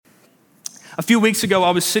A few weeks ago,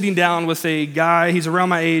 I was sitting down with a guy. He's around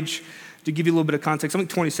my age. To give you a little bit of context, I'm like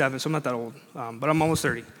 27, so I'm not that old, but I'm almost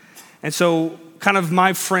 30. And so kind of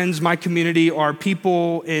my friends, my community are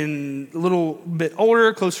people in a little bit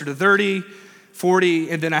older, closer to 30,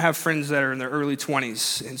 40, and then I have friends that are in their early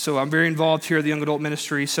 20s. And so I'm very involved here at the Young Adult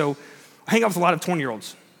Ministry. So I hang out with a lot of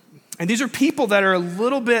 20-year-olds. And these are people that are a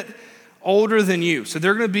little bit older than you. So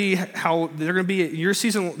they're going to be in your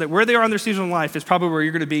season, where they are in their season of life is probably where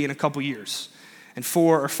you're going to be in a couple years, in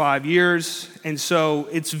 4 or 5 years. And so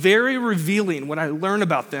it's very revealing when I learn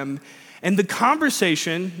about them. And the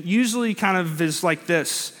conversation usually kind of is like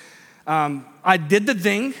this. I did the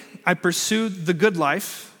thing. I pursued the good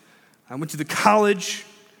life. I went to the college.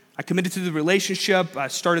 I committed to the relationship. I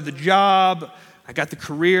started the job. I got the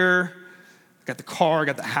career. I got the car. I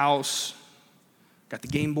got the house. Got the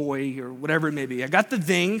Game Boy or whatever it may be. I got the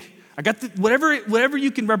thing. I got the whatever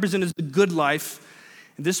you can represent as the good life.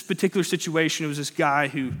 In this particular situation, it was this guy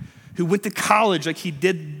who went to college like he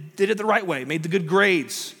did it the right way, made the good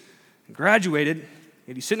grades, and graduated,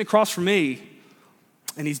 and he's sitting across from me,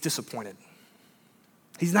 and he's disappointed.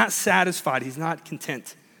 He's not satisfied. He's not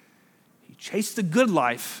content. He chased the good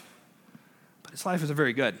life, but his life isn't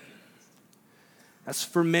very good. That's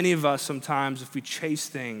for many of us sometimes. If we chase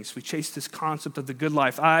things, we chase this concept of the good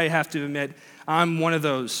life. I have to admit, I'm one of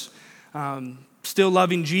those. Still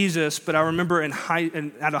loving Jesus, but I remember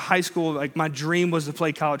out of high school, like my dream was to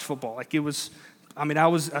play college football. Like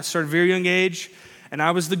I started very young age, and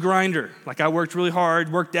I was the grinder. Like I worked really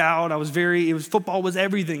hard, worked out. Football was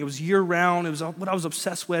everything. It was year round. It was what I was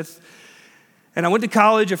obsessed with. And I went to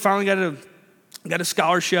college. I finally got a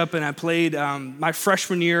scholarship, and I played my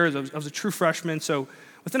freshman year. I was a true freshman. So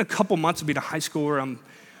within a couple months of being a high schooler,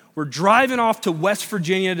 we're driving off to West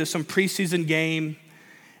Virginia to some preseason game.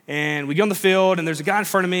 And we get on the field, and there's a guy in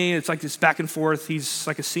front of me. It's like this back and forth. He's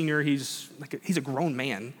like a senior. He's a grown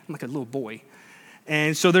man. I'm like a little boy.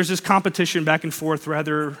 And so there's this competition back and forth.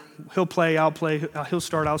 Rather, he'll play, I'll play. He'll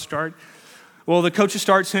start, I'll start. Well, the coach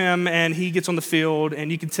starts him, and he gets on the field,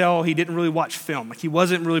 and you can tell he didn't really watch film. Like he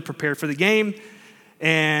wasn't really prepared for the game.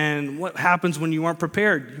 And what happens when you aren't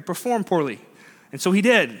prepared? You perform poorly. And so he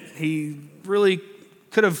did. He really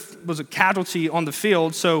was a casualty on the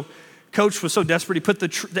field. So coach was so desperate, he put the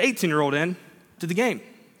 18-year-old in to the game.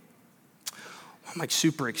 I'm like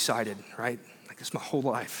super excited, right? Like this is my whole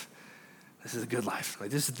life. This is a good life. Like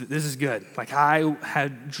this is good. Like I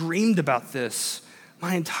had dreamed about this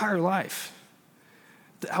my entire life.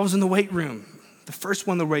 I was in the weight room, the first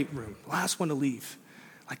one in the weight room, last one to leave.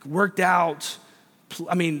 Like worked out.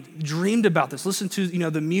 Dreamed about this. Listened to,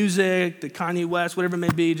 the music, the Kanye West, whatever it may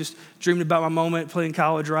be, just dreamed about my moment playing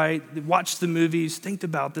college, right? Watched the movies, think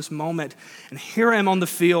about this moment. And here I am on the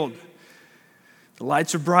field. The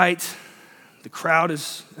lights are bright. The crowd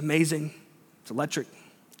is amazing. It's electric.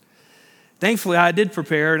 Thankfully, I did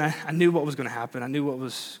prepare, and I knew what was going to happen. I knew what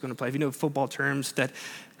was going to play. If you know football terms, that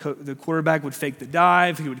the quarterback would fake the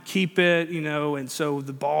dive, he would keep it, and so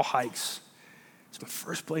the ball hikes. It's my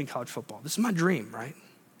first play in college football. This is my dream, right?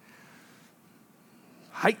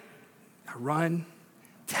 Hike, I run,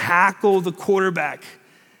 tackle the quarterback,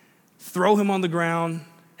 throw him on the ground,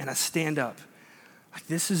 and I stand up. Like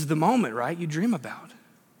this is the moment, right? You dream about.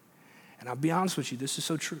 And I'll be honest with you, this is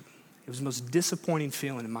so true. It was the most disappointing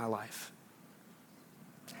feeling in my life.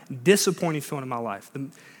 Disappointing feeling in my life.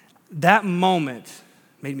 That moment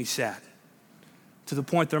made me sad. To the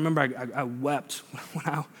point that I remember I wept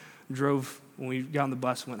when we got on the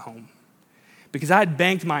bus and went home. Because I had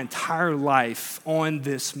banked my entire life on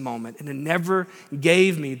this moment, and it never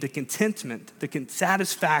gave me the contentment, the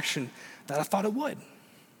satisfaction that I thought it would.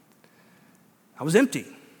 I was empty.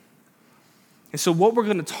 And so what we're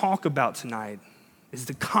going to talk about tonight is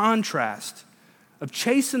the contrast of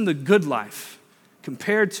chasing the good life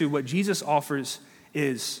compared to what Jesus offers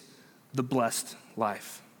is the blessed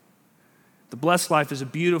life. The blessed life is a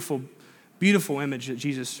beautiful, beautiful image that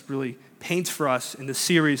Jesus really paints for us in the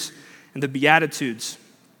series in the Beatitudes.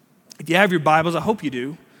 If you have your Bibles, I hope you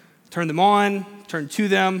do, turn them on, turn to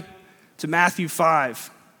them, to Matthew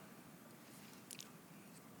 5.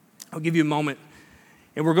 I'll give you a moment.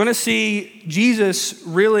 And we're going to see Jesus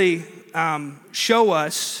really show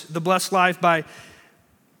us the blessed life by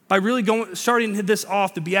really starting this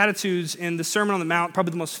off, the Beatitudes in the Sermon on the Mount,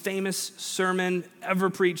 probably the most famous sermon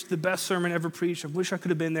ever preached, the best sermon ever preached. I wish I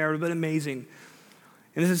could have been there. It would have been amazing.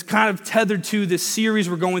 And this is kind of tethered to this series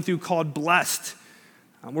we're going through called Blessed.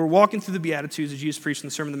 We're walking through the Beatitudes that Jesus preached in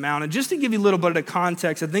the Sermon on the Mount. And just to give you a little bit of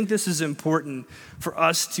context, I think this is important for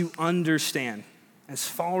us to understand as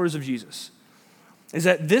followers of Jesus, is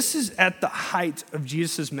that this is at the height of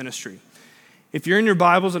Jesus' ministry. If you're in your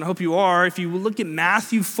Bibles, and I hope you are, if you look at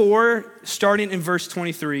Matthew 4, starting in verse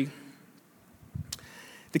 23,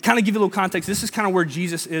 to kind of give you a little context, this is kind of where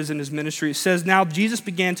Jesus is in his ministry. It says, "Now Jesus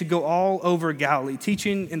began to go all over Galilee,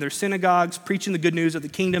 teaching in their synagogues, preaching the good news of the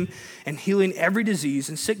kingdom, and healing every disease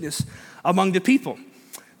and sickness among the people.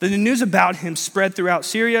 Then the news about him spread throughout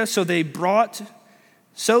Syria, so they brought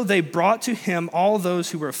to him all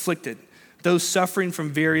those who were afflicted, those suffering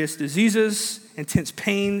from various diseases, intense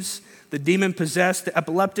pains, the demon-possessed, the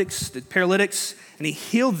epileptics, the paralytics, and he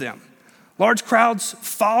healed them. Large crowds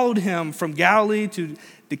followed him from Galilee to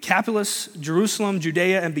Decapolis, Jerusalem,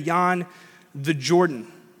 Judea, and beyond the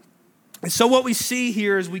Jordan." And so what we see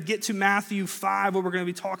here as we get to Matthew 5, what we're going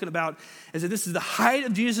to be talking about, is that this is the height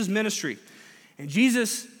of Jesus' ministry. And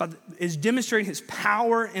Jesus is demonstrating his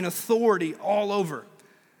power and authority all over.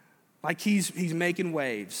 Like he's making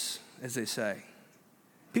waves, as they say.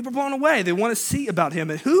 People are blown away. They want to see about him.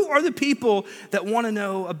 And who are the people that want to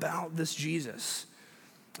know about this Jesus?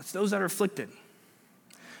 It's those that are afflicted,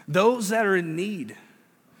 those that are in need,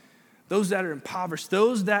 those that are impoverished,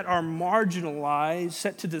 those that are marginalized,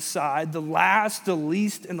 set to the side, the last, the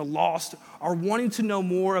least, and the lost are wanting to know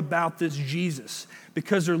more about this Jesus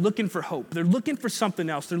because they're looking for hope. They're looking for something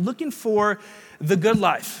else. They're looking for the good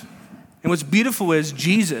life. And what's beautiful is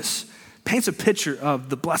Jesus paints a picture of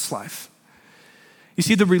the blessed life. You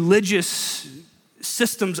see, the religious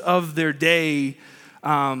systems of their day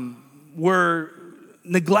were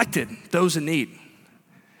neglected those in need.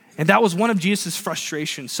 And that was one of Jesus'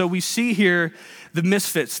 frustrations. So we see here the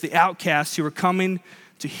misfits, the outcasts who were coming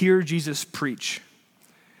to hear Jesus preach.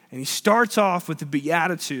 And he starts off with the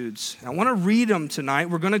Beatitudes. And I want to read them tonight.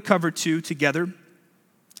 We're going to cover 2 together.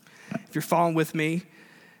 If you're following with me.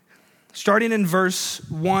 Starting in verse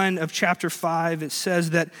 1 of chapter 5, it says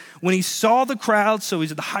that when he saw the crowd, so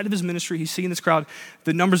he's at the height of his ministry, he's seeing this crowd,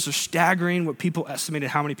 the numbers are staggering, what people estimated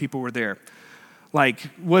how many people were there. Like,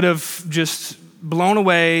 would have just blown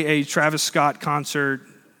away a Travis Scott concert.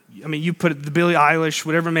 I mean, you put it, the Billie Eilish,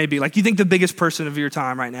 whatever it may be. Like, you think the biggest person of your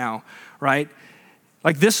time right now, right?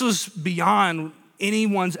 Like, this was beyond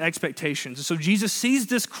anyone's expectations. And so Jesus sees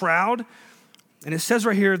this crowd, and it says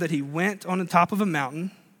right here that he went on the top of a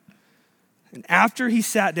mountain, and after he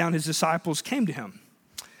sat down, his disciples came to him.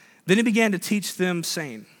 Then he began to teach them,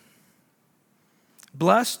 saying,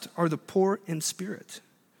 "Blessed are the poor in spirit,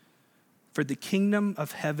 for the kingdom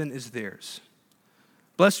of heaven is theirs.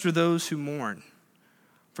 Blessed are those who mourn,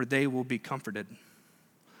 for they will be comforted.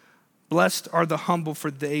 Blessed are the humble,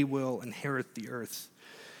 for they will inherit the earth."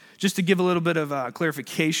 Just to give a little bit of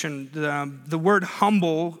clarification, the word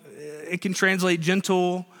humble, it can translate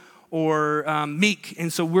gentle or meek.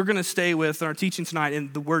 And so we're going to stay with our teaching tonight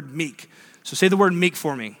in the word meek. So say the word meek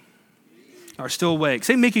for me. Are still awake.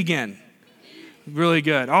 Say meek again. Really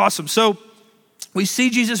good. Awesome. So we see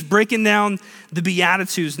Jesus breaking down the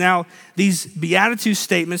Beatitudes. Now, these Beatitude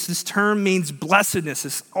statements, this term means blessedness.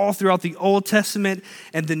 It's all throughout the Old Testament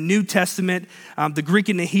and the New Testament. The Greek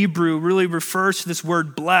and the Hebrew really refers to this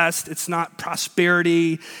word blessed. It's not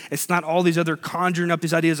prosperity. It's not all these other conjuring up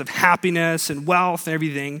these ideas of happiness and wealth and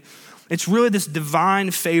everything. It's really this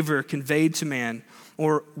divine favor conveyed to man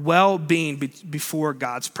or well-being before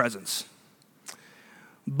God's presence.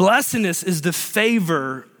 Blessedness is the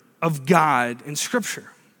favor of God in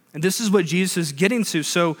Scripture. And this is what Jesus is getting to.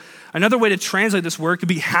 So another way to translate this word could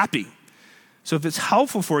be happy. So if it's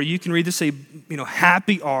helpful for you, you can read this, say,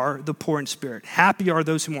 happy are the poor in spirit. Happy are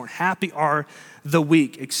those who mourn. Happy are the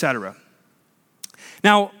weak, etc.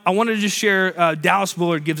 Now, I wanted to just share, Dallas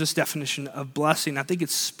Willard gives this definition of blessing. I think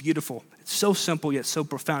it's beautiful. It's so simple yet so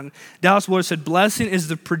profound. Dallas Willard said, "Blessing is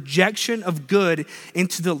the projection of good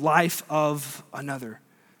into the life of another."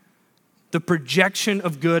 The projection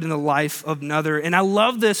of good in the life of another. And I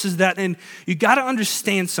love this is that, and you got to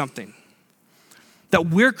understand something, that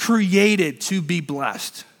we're created to be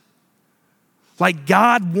blessed. Like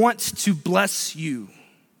God wants to bless you.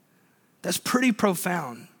 That's pretty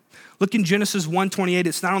profound. Look in Genesis 1:28.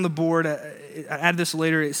 It's not on the board. I added this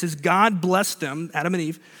later. It says, God blessed them, Adam and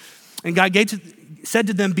Eve, and God said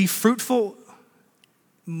to them, "Be fruitful,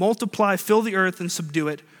 multiply, fill the earth, and subdue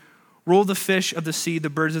it. Rule the fish of the sea, the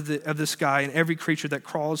birds of the sky, and every creature that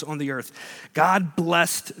crawls on the earth." God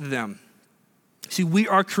blessed them. See, we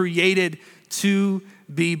are created to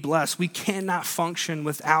be blessed. We cannot function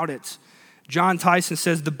without it. John Tyson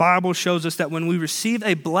says the Bible shows us that when we receive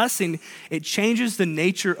a blessing, it changes the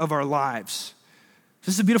nature of our lives.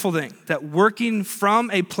 This is a beautiful thing, that working from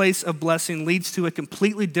a place of blessing leads to a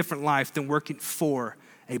completely different life than working for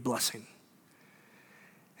a blessing.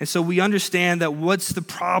 And so we understand that what's the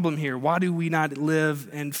problem here? Why do we not live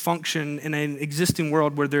and function in an existing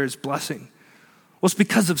world where there is blessing? Well, it's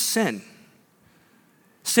because of sin.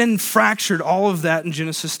 Sin fractured all of that in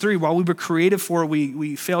Genesis 3. While we were created for it,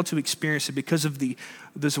 we failed to experience it because of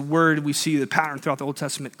this word we see the pattern throughout the Old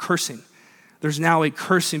Testament, cursing. There's now a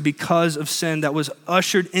cursing because of sin that was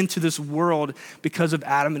ushered into this world because of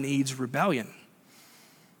Adam and Eve's rebellion.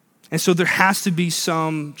 And so there has to be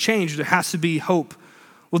some change. There has to be hope.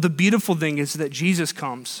 Well, the beautiful thing is that Jesus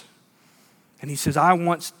comes and he says, I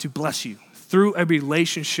want to bless you through a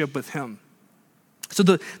relationship with him. So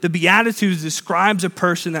the Beatitudes describes a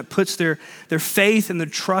person that puts their faith and their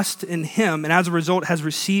trust in him, and as a result has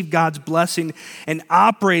received God's blessing and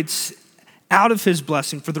operates out of his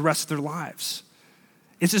blessing for the rest of their lives.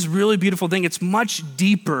 It's this really beautiful thing. It's much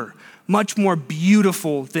deeper, much more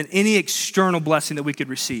beautiful than any external blessing that we could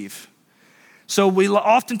receive. So we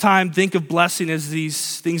oftentimes think of blessing as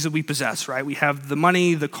these things that we possess, right? We have the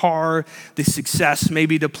money, the car, the success,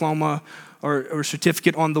 maybe diploma, or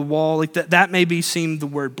certificate on the wall, like that maybe seem the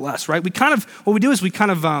word blessed, right? What we do is we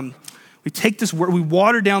take this word, we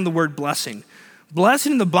water down the word blessing.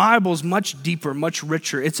 Blessing in the Bible is much deeper, much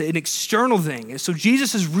richer. It's an external thing. And so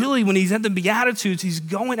Jesus is really, when he's at the Beatitudes, he's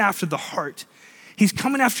going after the heart. He's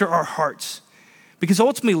coming after our hearts. Because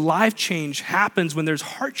ultimately life change happens when there's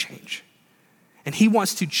heart change. And he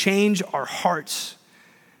wants to change our hearts.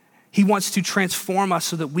 He wants to transform us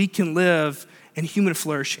so that we can live in human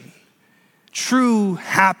flourishing. True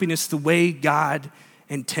happiness the way God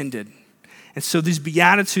intended. And so these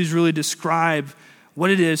Beatitudes really describe what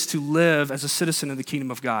it is to live as a citizen of the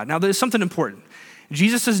kingdom of God. Now, there's something important.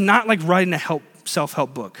 Jesus is not like writing a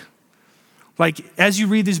self-help book. Like, as you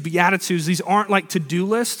read these Beatitudes, these aren't like to-do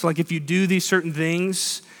lists. Like, if you do these certain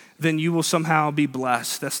things, then you will somehow be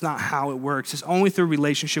blessed. That's not how it works. It's only through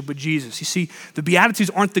relationship with Jesus. You see, the Beatitudes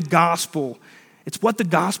aren't the gospel. It's what the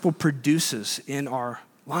gospel produces in our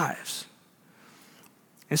lives.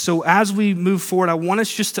 And so as we move forward, I want us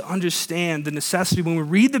just to understand the necessity. When we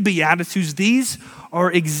read the Beatitudes, these are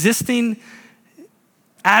existing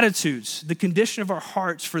attitudes, the condition of our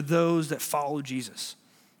hearts for those that follow Jesus.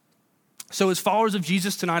 So as followers of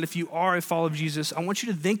Jesus tonight, if you are a follower of Jesus, I want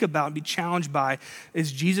you to think about and be challenged by,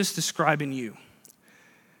 is Jesus describing you?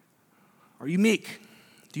 Are you meek?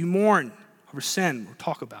 Do you mourn over sin? We'll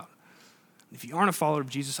talk about. If you aren't a follower of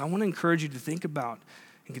Jesus, I want to encourage you to think about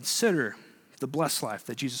and consider the blessed life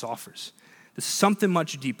that Jesus offers. This is something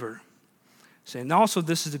much deeper. And also,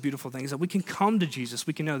 this is the beautiful thing, is that we can come to Jesus.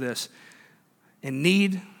 We can know this. In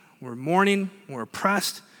need, we're mourning, we're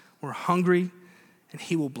oppressed, we're hungry, and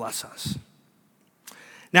he will bless us.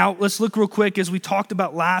 Now, let's look real quick, as we talked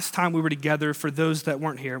about last time we were together, for those that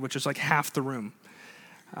weren't here, which was like half the room.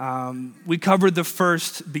 We covered the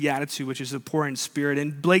first beatitude, which is the poor in spirit,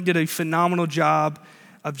 and Blake did a phenomenal job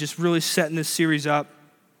of just really setting this series up.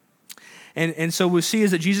 And so we'll see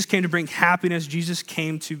is that Jesus came to bring happiness. Jesus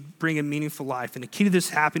came to bring a meaningful life. And the key to this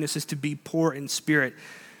happiness is to be poor in spirit.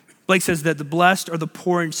 Blake says that the blessed are the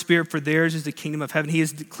poor in spirit, for theirs is the kingdom of heaven. He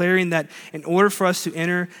is declaring that in order for us to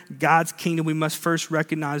enter God's kingdom, we must first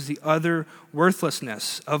recognize the utter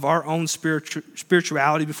worthlessness of our own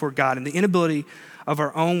spirituality before God and the inability of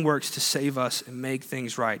our own works to save us and make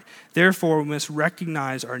things right. Therefore, we must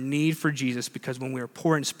recognize our need for Jesus, because when we are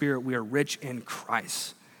poor in spirit, we are rich in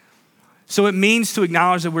Christ. So it means to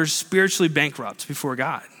acknowledge that we're spiritually bankrupt before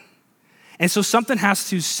God. And so something has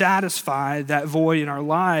to satisfy that void in our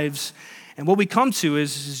lives. And what we come to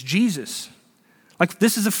is Jesus. Like,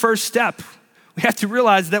 this is the first step. We have to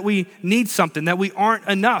realize that we need something, that we aren't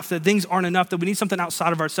enough, that things aren't enough, that we need something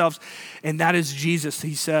outside of ourselves. And that is Jesus,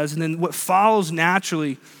 he says. And then what follows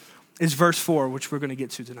naturally is verse 4, which we're going to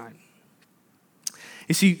get to tonight.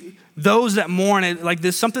 You see, those that mourn, like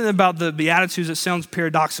there's something about the Beatitudes that sounds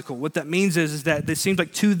paradoxical. What that means is that it seems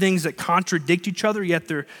like two things that contradict each other,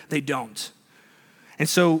 yet they don't. And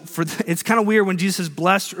so it's kind of weird when Jesus says,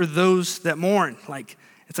 blessed are those that mourn. Like,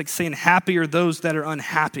 it's like saying happy are those that are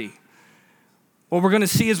unhappy. What we're going to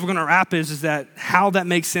see as we're going to wrap is that how that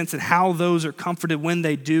makes sense and how those are comforted when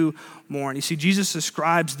they do mourn. You see, Jesus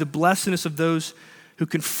describes the blessedness of those who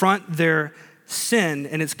confront their sin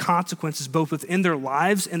and its consequences both within their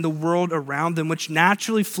lives and the world around them, which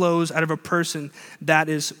naturally flows out of a person that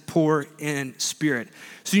is poor in spirit.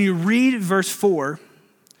 So when you read verse 4,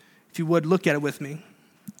 if you would look at it with me.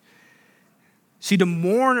 See, to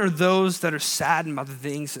mourn are those that are saddened by the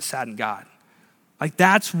things that sadden God. Like,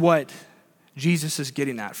 that's what Jesus is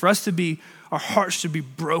getting at. For us to be, our hearts should be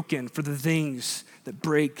broken for the things that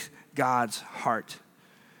break God's heart.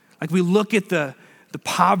 Like, we look at the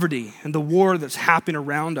poverty and the war that's happening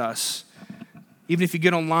around us. Even if you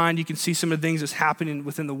get online, you can see some of the things that's happening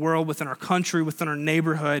within the world, within our country, within our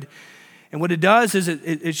neighborhood. And what it does is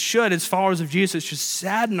it should, as followers of Jesus, it should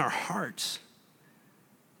sadden our hearts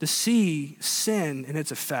to see sin and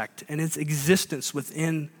its effect and its existence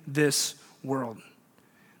within this world.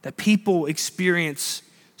 That people experience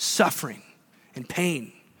suffering and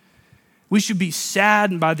pain. We should be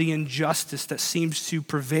saddened by the injustice that seems to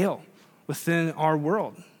prevail within our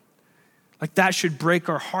world. Like that should break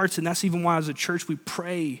our hearts, and that's even why as a church we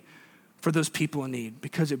pray for those people in need,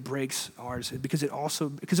 because it breaks ours, because it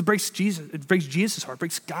breaks Jesus' heart, it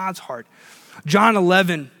breaks God's heart. John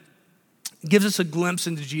 11 gives us a glimpse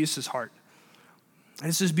into Jesus' heart. And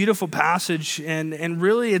it's this beautiful passage, and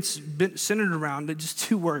really it's been centered around just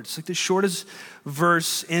two words, like the shortest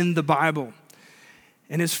verse in the Bible.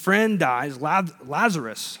 And his friend dies,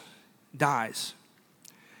 Lazarus dies.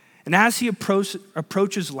 And as he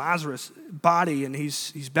approaches Lazarus' body and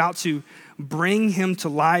he's about to bring him to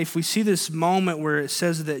life, we see this moment where it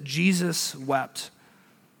says that Jesus wept.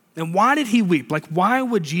 And why did he weep? Like, why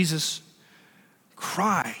would Jesus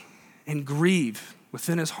cry and grieve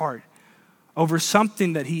within his heart over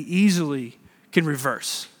something that he easily can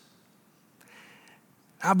reverse?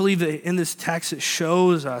 I believe that in this text it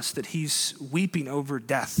shows us that he's weeping over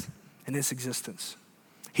death and its existence.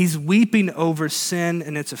 He's weeping over sin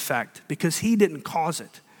and its effect because he didn't cause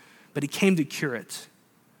it, but he came to cure it.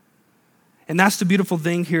 And that's the beautiful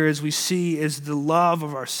thing here as we see is the love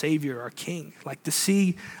of our Savior, our King. Like to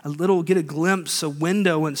see get a glimpse, a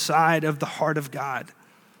window inside of the heart of God.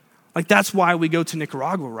 Like that's why we go to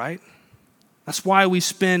Nicaragua, right? That's why we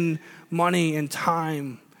spend money and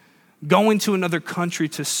time going to another country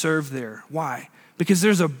to serve there. Why? Because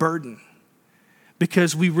there's a burden.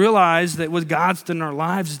 Because we realize that what God's done in our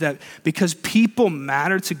lives is that because people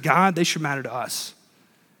matter to God, they should matter to us.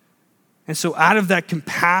 And so out of that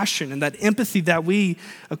compassion and that empathy that we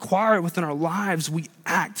acquire within our lives, we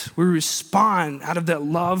act, we respond out of that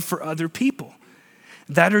love for other people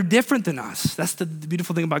that are different than us. That's the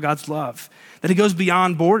beautiful thing about God's love, that it goes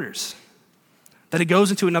beyond borders, that it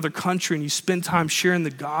goes into another country and you spend time sharing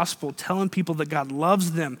the gospel, telling people that God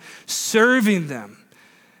loves them, serving them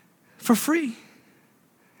for free.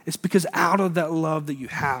 It's because out of that love that you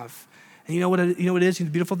have. And you know what it is? The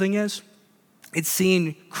beautiful thing is? It's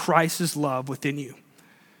seeing Christ's love within you.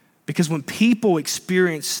 Because when people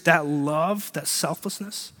experience that love, that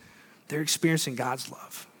selflessness, they're experiencing God's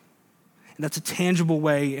love. And that's a tangible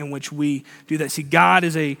way in which we do that. See, God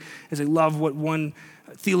is a love. What one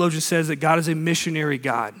theologian says, that God is a missionary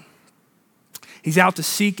God. He's out to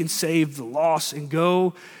seek and save the lost and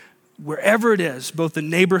go wherever it is, both the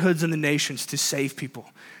neighborhoods and the nations, to save people,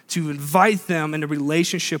 to invite them in a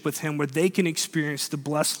relationship with him where they can experience the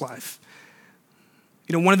blessed life.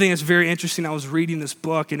 You know, one of the things that's very interesting, I was reading this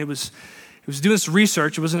book and it was doing this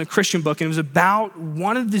research. It wasn't a Christian book, and it was about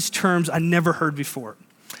one of these terms I never heard before.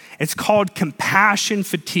 It's called compassion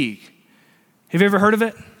fatigue. Have you ever heard of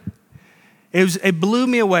it? It blew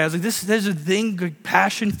me away. I was like, there's a thing,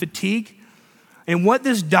 compassion fatigue. And what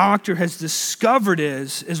this doctor has discovered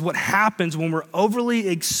is what happens when we're overly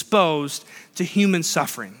exposed to human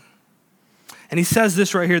suffering. And he says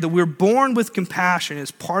this right here, that we're born with compassion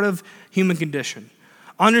as part of human condition.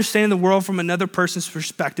 Understanding the world from another person's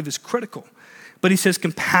perspective is critical. But he says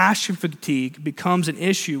compassion fatigue becomes an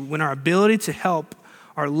issue when our ability to help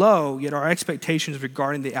are low, yet our expectations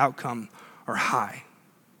regarding the outcome are high.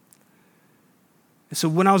 And so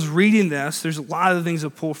when I was reading this, there's a lot of things to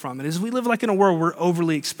pull from it. Is we live like in a world where we're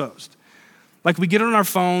overly exposed. Like we get on our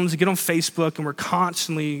phones, we get on Facebook, and we're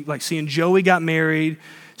constantly like seeing Joey got married,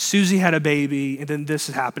 Susie had a baby, and then this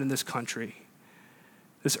has happened in this country.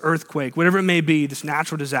 This earthquake, whatever it may be, this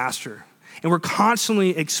natural disaster. And we're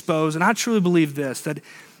constantly exposed, and I truly believe this, that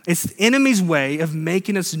it's the enemy's way of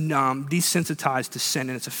making us numb, desensitized to sin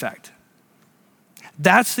and its effect.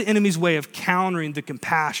 That's the enemy's way of countering the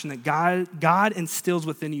compassion that God instills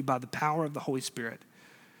within you by the power of the Holy Spirit.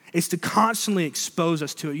 It's to constantly expose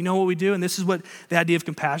us to it. You know what we do? And this is what the idea of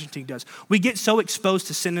compassion fatigue does. We get so exposed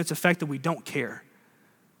to sin and its effect that we don't care.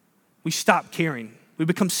 We stop caring. We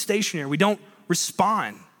become stationary. We don't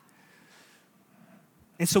respond.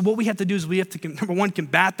 And so what we have to do is we have to, number one,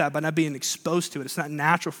 combat that by not being exposed to it. It's not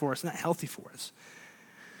natural for us, it's not healthy for us.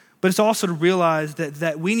 But it's also to realize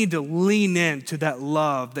that we need to lean into that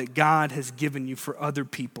love that God has given you for other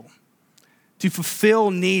people. To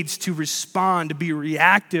fulfill needs, to respond, to be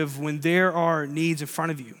reactive when there are needs in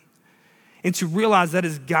front of you. And to realize that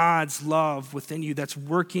is God's love within you that's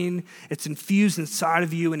working, it's infused inside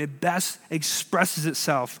of you, and it best expresses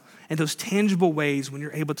itself in those tangible ways when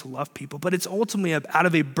you're able to love people. But it's ultimately out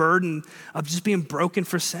of a burden of just being broken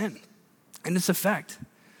for sin and its effect.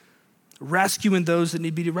 Rescuing those that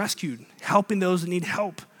need to be rescued, helping those that need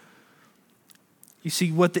help. You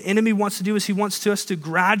see, what the enemy wants to do is he wants us to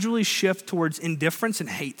gradually shift towards indifference and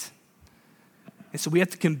hate. And so we have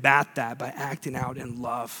to combat that by acting out in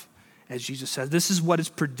love, as Jesus says. This is what is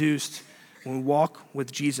produced when we walk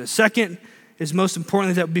with Jesus. Second is most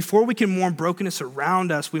importantly that before we can mourn brokenness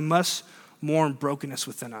around us, we must mourn brokenness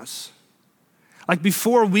within us. Like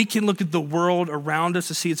before we can look at the world around us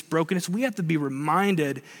to see its brokenness, we have to be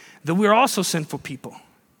reminded that we're also sinful people,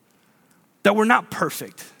 that we're not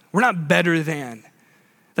perfect, we're not better than,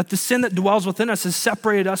 that the sin that dwells within us has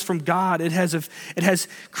separated us from God. It has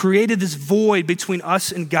created this void between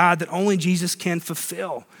us and God that only Jesus can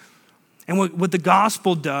fulfill. And what the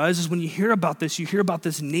gospel does is when you hear about this, you hear about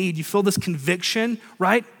this need, you feel this conviction,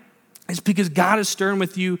 right? It's because God is stirring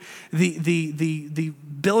with you the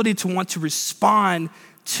ability to want to respond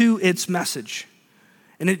to its message.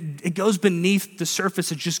 And it goes beneath the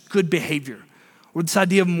surface of just good behavior, or this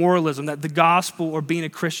idea of moralism, that the gospel or being a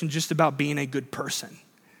Christian is just about being a good person.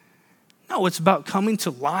 No, it's about coming to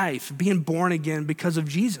life, being born again because of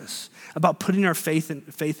Jesus, about putting our faith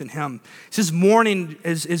in him. It says mourning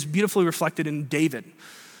is beautifully reflected in David.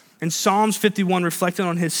 In Psalms 51, reflecting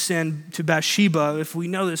on his sin to Bathsheba, if we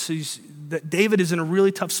know this, that David is in a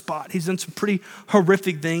really tough spot. He's done some pretty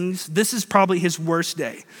horrific things. This is probably his worst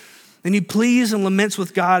day. And he pleads and laments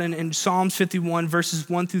with God in Psalms 51, verses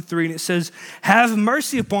 1 through 3, and it says, "Have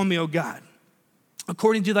mercy upon me, O God,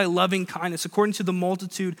 according to thy loving kindness, according to the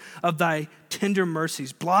multitude of thy tender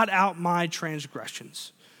mercies. Blot out my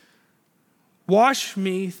transgressions. Wash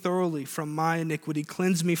me thoroughly from my iniquity.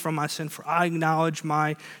 Cleanse me from my sin, for I acknowledge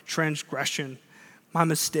my transgression, my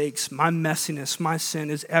mistakes, my messiness, my sin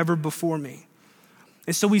is ever before me."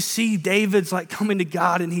 And so we see David's like coming to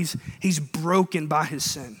God, and he's broken by his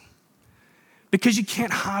sin. Because you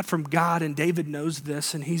can't hide from God, and David knows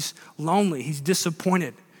this, and he's lonely, he's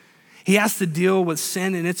disappointed. He has to deal with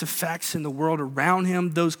sin and its effects in the world around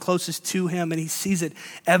him, those closest to him, and he sees it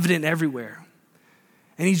evident everywhere.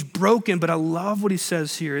 And he's broken, but I love what he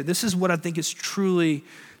says here. This is what I think is truly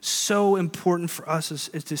so important for us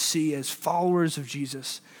is to see as followers of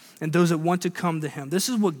Jesus and those that want to come to him. This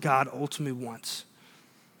is what God ultimately wants.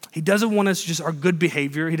 He doesn't want us just our good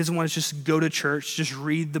behavior. He doesn't want us just go to church, just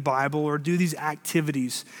read the Bible or do these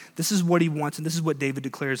activities. This is what he wants, and this is what David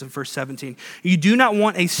declares in verse 17. "You do not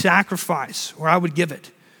want a sacrifice, or I would give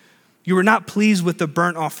it. You were not pleased with the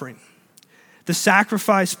burnt offering. The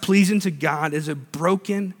sacrifice pleasing to God is a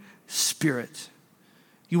broken spirit.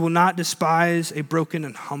 You will not despise a broken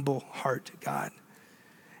and humble heart, God."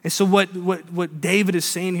 And so what David is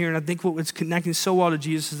saying here, and I think what's connecting so well to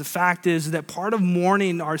Jesus, is the fact is that part of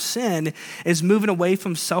mourning our sin is moving away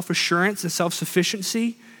from self-assurance and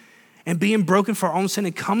self-sufficiency and being broken for our own sin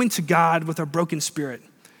and coming to God with our broken spirit.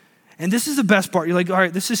 And this is the best part. You're like, all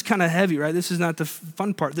right, this is kind of heavy, right? This is not the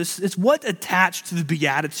fun part. It's what attached to the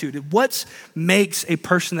beatitude. What makes a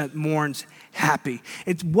person that mourns happy.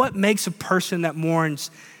 It's what makes a person that mourns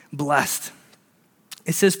blessed.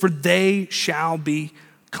 It says, "For they shall be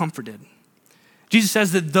comforted." Jesus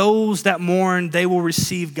says that those that mourn, they will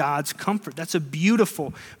receive God's comfort. That's a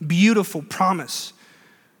beautiful, beautiful promise.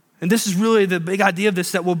 And this is really the big idea of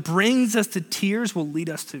this, that what brings us to tears will lead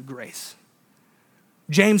us to grace.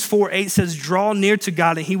 James 4:8 says, "Draw near to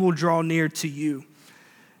God and he will draw near to you."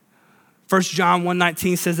 1 John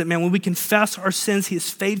 1:19 says that, man, when we confess our sins, he is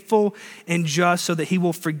faithful and just so that he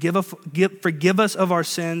will forgive us of our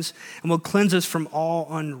sins and will cleanse us from all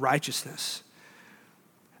unrighteousness.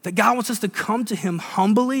 That God wants us to come to him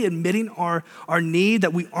humbly, admitting our need,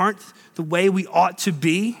 that we aren't the way we ought to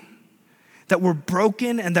be, that we're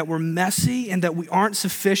broken and that we're messy and that we aren't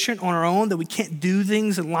sufficient on our own, that we can't do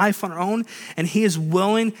things in life on our own, and he is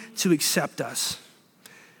willing to accept us.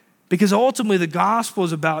 Because ultimately the gospel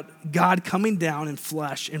is about God coming down in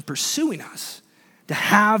flesh and pursuing us, to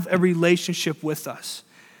have a relationship with us.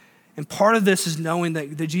 And part of this is knowing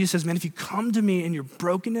that Jesus says, man, if you come to me in your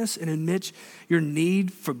brokenness and admit your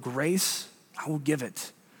need for grace, I will give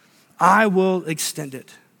it. I will extend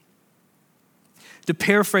it. To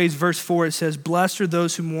paraphrase verse 4, it says, "Blessed are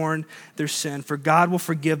those who mourn their sin, for God will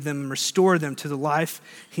forgive them and restore them to the life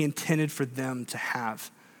he intended for them to have."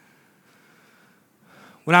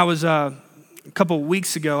 When I was, a couple of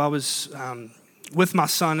weeks ago, I was with my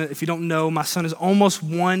son. If you don't know, my son is almost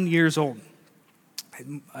 1 year old.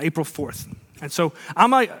 April 4th. And so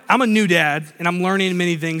I'm a new dad, and I'm learning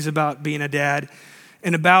many things about being a dad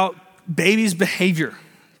and about babies' behavior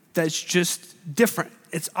that's just different.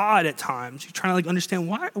 It's odd at times. You're trying to understand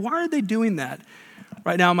why are they doing that?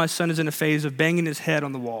 Right now, my son is in a phase of banging his head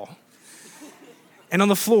on the wall and on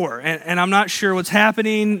the floor, and I'm not sure what's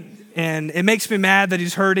happening, and it makes me mad that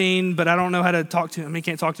he's hurting, but I don't know how to talk to him. He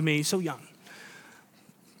can't talk to me. He's so young.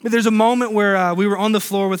 But there's a moment where we were on the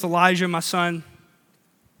floor with Elijah, my son,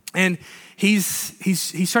 and he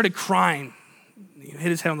started crying. He hit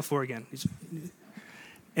his head on the floor again.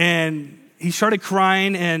 And he started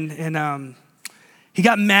crying, and he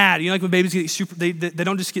got mad. You know, like when babies get super, they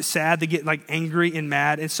don't just get sad, they get like angry and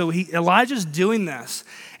mad. And so Elijah's doing this,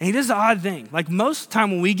 and he does the odd thing. Like most of the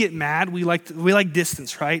time when we get mad, we like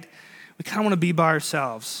distance, right? We kind of want to be by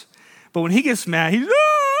ourselves. But when he gets mad, he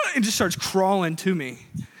just starts crawling to me,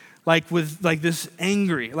 like with like this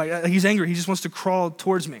angry, like he's angry. He just wants to crawl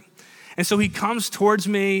towards me. And so he comes towards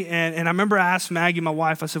me, and I remember I asked Maggie, my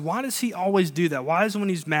wife, I said, why does he always do that? Why is it when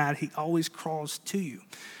he's mad, he always crawls to you?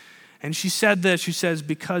 And she said this, she says,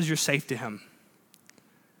 because you're safe to him.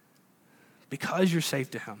 Because you're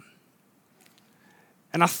safe to him.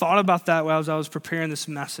 And I thought about that as I was preparing this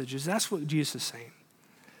message, is that's what Jesus is saying.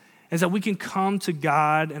 Is that we can come to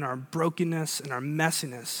God in our brokenness and our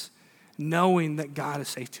messiness, knowing that God is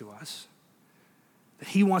safe to us. That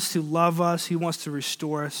he wants to love us, he wants to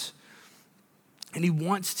restore us, and he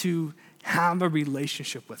wants to have a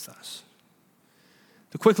relationship with us.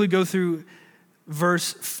 To quickly go through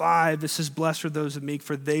verse 5, it says, blessed are those that meek,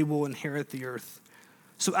 for they will inherit the earth.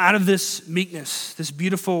 So out of this meekness, this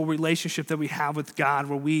beautiful relationship that we have with God,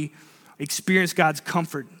 where we experience God's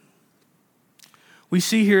comfort, we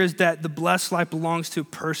see here is that the blessed life belongs to a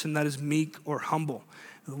person that is meek or humble.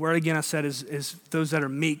 The word again I said is those that are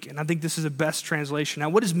meek, and I think this is the best translation. Now,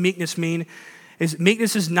 what does meekness mean?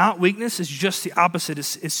 Meekness is not weakness, it's just the opposite.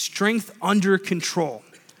 It's strength under control.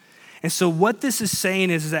 And so what this is saying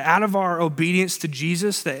is that out of our obedience to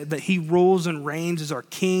Jesus, that he rules and reigns as our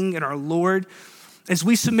King and our Lord, as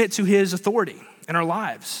we submit to his authority in our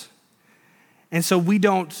lives. And so we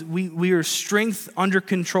are strength under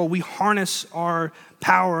control. We harness our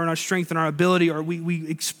power and our strength and our ability, or we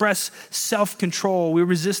express self-control. We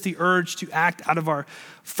resist the urge to act out of our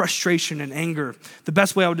frustration and anger. The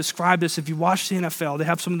best way I would describe this, if you watch the NFL, they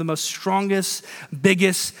have some of the most strongest,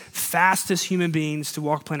 biggest, fastest human beings to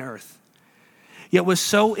walk planet Earth. Yet what's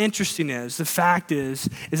so interesting is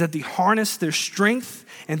that they harness their strength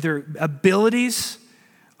and their abilities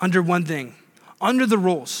under one thing, under the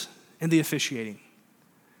rules and the officiating.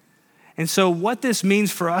 And so what this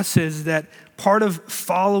means for us is that part of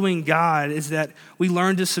following God is that we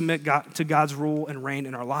learn to submit to God's rule and reign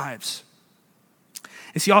in our lives.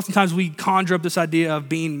 And see, oftentimes we conjure up this idea of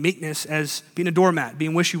being meekness as being a doormat,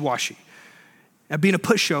 being wishy-washy, being a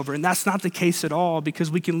pushover. And that's not the case at all, because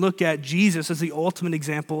we can look at Jesus as the ultimate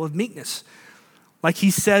example of meekness. Like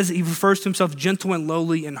he says, he refers to himself gentle and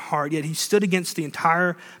lowly in heart, yet he stood against the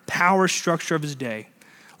entire power structure of his day.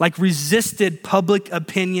 Like resisted public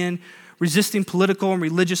opinion, resisting political and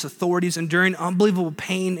religious authorities, enduring unbelievable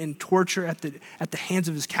pain and torture at the hands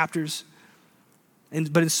of his captors.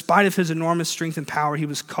 But in spite of his enormous strength and power, he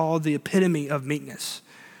was called the epitome of meekness.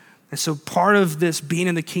 And so part of this being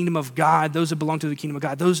in the kingdom of God, those that belong to the kingdom of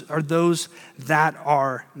God, those that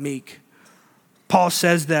are meek. Paul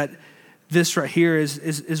says that this right here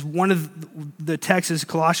is one of the texts, is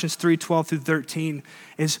Colossians 3:12 through 13,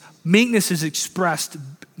 is meekness is expressed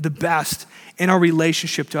the best in our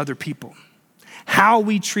relationship to other people. How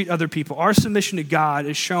we treat other people. Our submission to God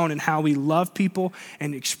is shown in how we love people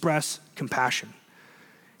and express compassion.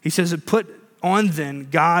 He says, put on then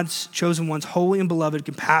God's chosen ones, holy and beloved,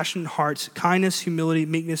 compassionate hearts, kindness, humility,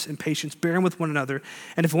 meekness, and patience, bearing with one another.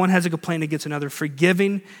 And if one has a complaint against another,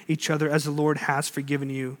 forgiving each other as the Lord has forgiven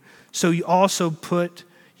you. So you also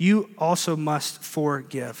must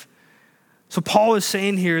forgive. So Paul is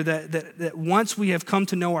saying here that once we have come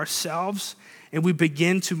to know ourselves and we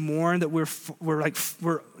begin to mourn that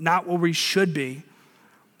we're not where we should be,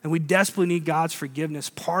 and we desperately need God's forgiveness,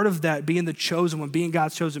 part of that being the chosen one, being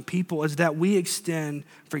God's chosen people, is that we extend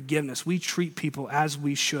forgiveness. We treat people as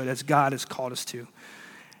we should, as God has called us to.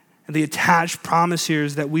 And the attached promise here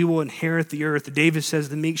is that we will inherit the earth. David says,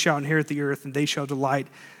 the meek shall inherit the earth, and they shall delight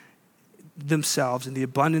themselves in the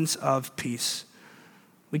abundance of peace.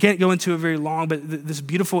 We can't go into it very long, but this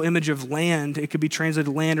beautiful image of land, it could be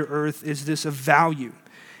translated land or earth, is this of value.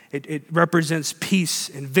 It represents peace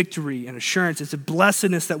and victory and assurance. It's a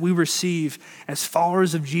blessedness that we receive as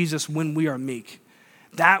followers of Jesus when we are meek.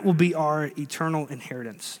 That will be our eternal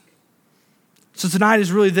inheritance. So tonight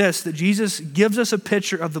is really this, that Jesus gives us a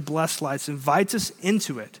picture of the blessed life, invites us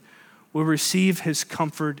into it. We'll receive his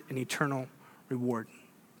comfort and eternal reward.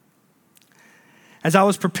 As I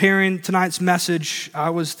was preparing tonight's message, I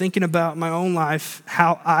was thinking about my own life,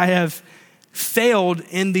 how I have failed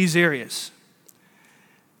in these areas.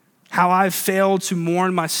 how I've failed to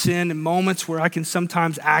mourn my sin in moments where I can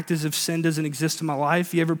sometimes act as if sin doesn't exist in my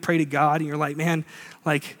life. You ever pray to God and you're like, man,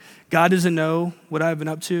 like God doesn't know what I've been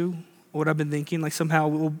up to, what I've been thinking. Like somehow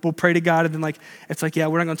we'll pray to God and then like, it's like, yeah,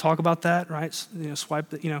 we're not going to talk about that, right? Swipe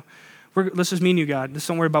that, let's just mean you, God. Just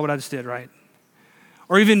don't worry about what I just did, right?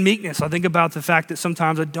 Or even meekness. I think about the fact that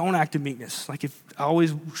sometimes I don't act in meekness. Like if I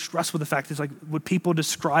always stress with the fact, it's like, would people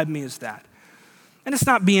describe me as that? And it's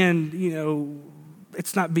not being,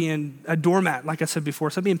 it's not being a doormat, like I said before.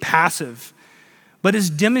 It's not being passive, but it's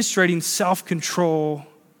demonstrating self-control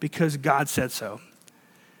because God said so.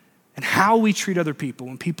 And how we treat other people,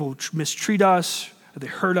 when people mistreat us, or they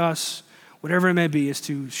hurt us, whatever it may be, is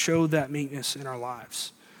to show that meekness in our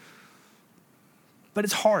lives. But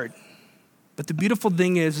it's hard. But the beautiful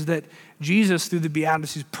thing is that Jesus, through the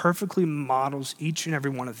Beatitudes, perfectly models each and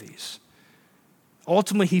every one of these.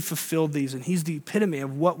 Ultimately, he fulfilled these, and he's the epitome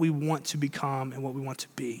of what we want to become and what we want to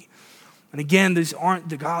be. And again, these aren't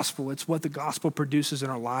the gospel. It's what the gospel produces in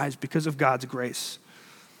our lives because of God's grace.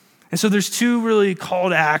 And so there's two really call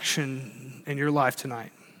to action in your life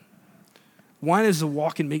tonight. One is to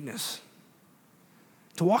walk in meekness.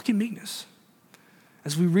 To walk in meekness.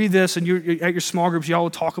 As we read this, and you're at your small groups, y'all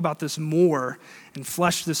will talk about this more and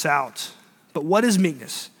flesh this out. But what is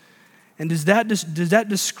meekness? And does that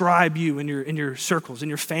describe you in your circles, in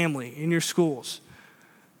your family, in your schools?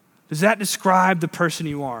 Does that describe the person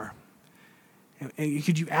you are? And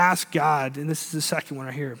could you ask God, and this is the second one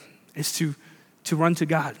right here, is to run to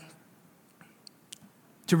God,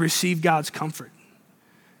 to receive God's comfort,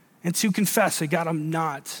 and to confess that, God, I'm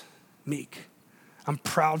not meek. I'm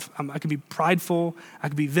proud. I can be prideful. I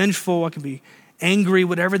can be vengeful. I can be angry,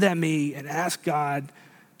 whatever that may be, and ask God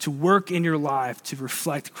to work in your life to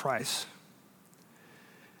reflect Christ.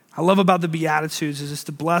 I love about the Beatitudes is it's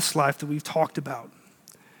the blessed life that we've talked about.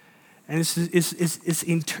 And it's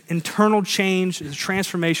internal change, it's a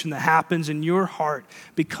transformation that happens in your heart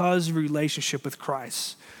because of a relationship with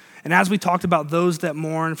Christ. And as we talked about those that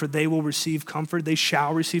mourn, for they will receive comfort, they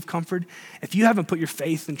shall receive comfort. If you haven't put your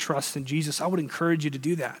faith and trust in Jesus, I would encourage you to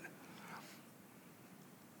do that.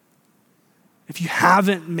 If you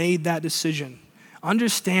haven't made that decision,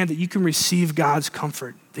 understand that you can receive God's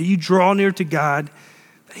comfort, that you draw near to God,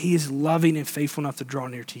 that he is loving and faithful enough to draw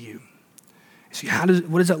near to you. So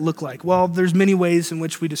what does that look like? Well, there's many ways in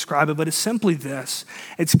which we describe it, but it's simply this.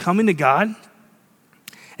 It's coming to God.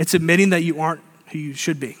 It's admitting that you aren't who you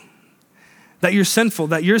should be, that you're sinful,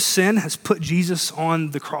 that your sin has put Jesus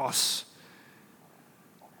on the cross.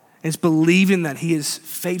 It's believing that he is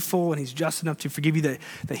faithful and he's just enough to forgive you,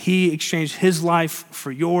 that he exchanged his life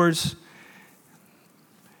for yours.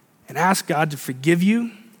 And ask God to forgive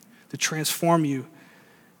you, to transform you,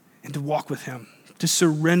 and to walk with him, to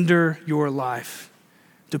surrender your life,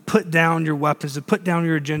 to put down your weapons, to put down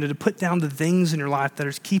your agenda, to put down the things in your life that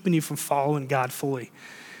are keeping you from following God fully,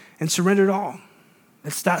 and surrender it all.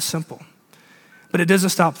 It's that simple. But it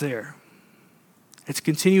doesn't stop there. It's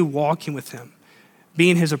continue walking with him,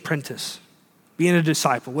 being his apprentice, being a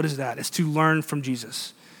disciple. What is that? It's to learn from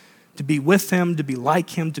Jesus, to be with him, to be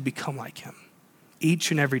like him, to become like him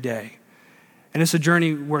each and every day. And it's a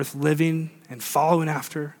journey worth living and following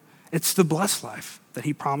after. It's the blessed life that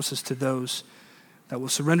he promises to those that will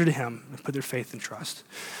surrender to him and put their faith and trust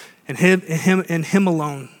in him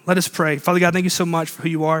alone. Let us pray. Father God, thank you so much for who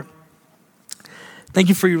you are. Thank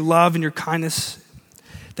you for your love and your kindness.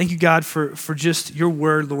 Thank you, God, for just your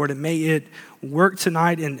word, Lord, and may it work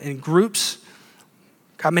tonight in groups.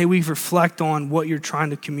 God, may we reflect on what you're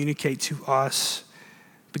trying to communicate to us,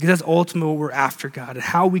 because that's ultimately what we're after, God, and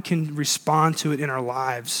how we can respond to it in our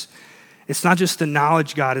lives. It's not just the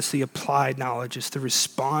knowledge, God, it's the applied knowledge. It's the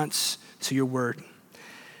response to your word.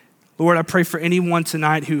 Lord, I pray for anyone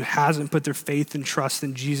tonight who hasn't put their faith and trust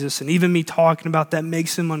in Jesus, and even me talking about that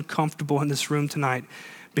makes them uncomfortable in this room tonight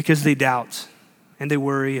because they doubt and they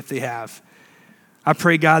worry if they have. I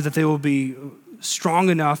pray, God, that they will be strong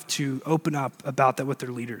enough to open up about that with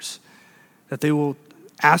their leaders, that they will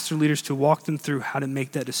ask their leaders to walk them through how to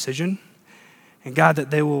make that decision, and God,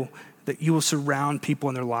 that you will surround people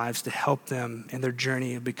in their lives to help them in their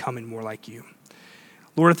journey of becoming more like you.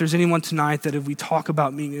 Lord, if there's anyone tonight that if we talk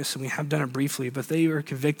about meekness, and we have done it briefly, but they are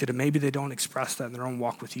convicted and maybe they don't express that in their own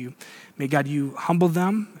walk with you, may God, you humble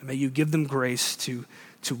them, and may you give them grace to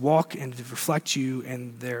walk and to reflect you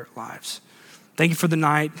in their lives. Thank you for the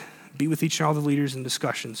night. Be with each and all the leaders in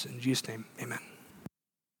discussions. In Jesus' name, amen.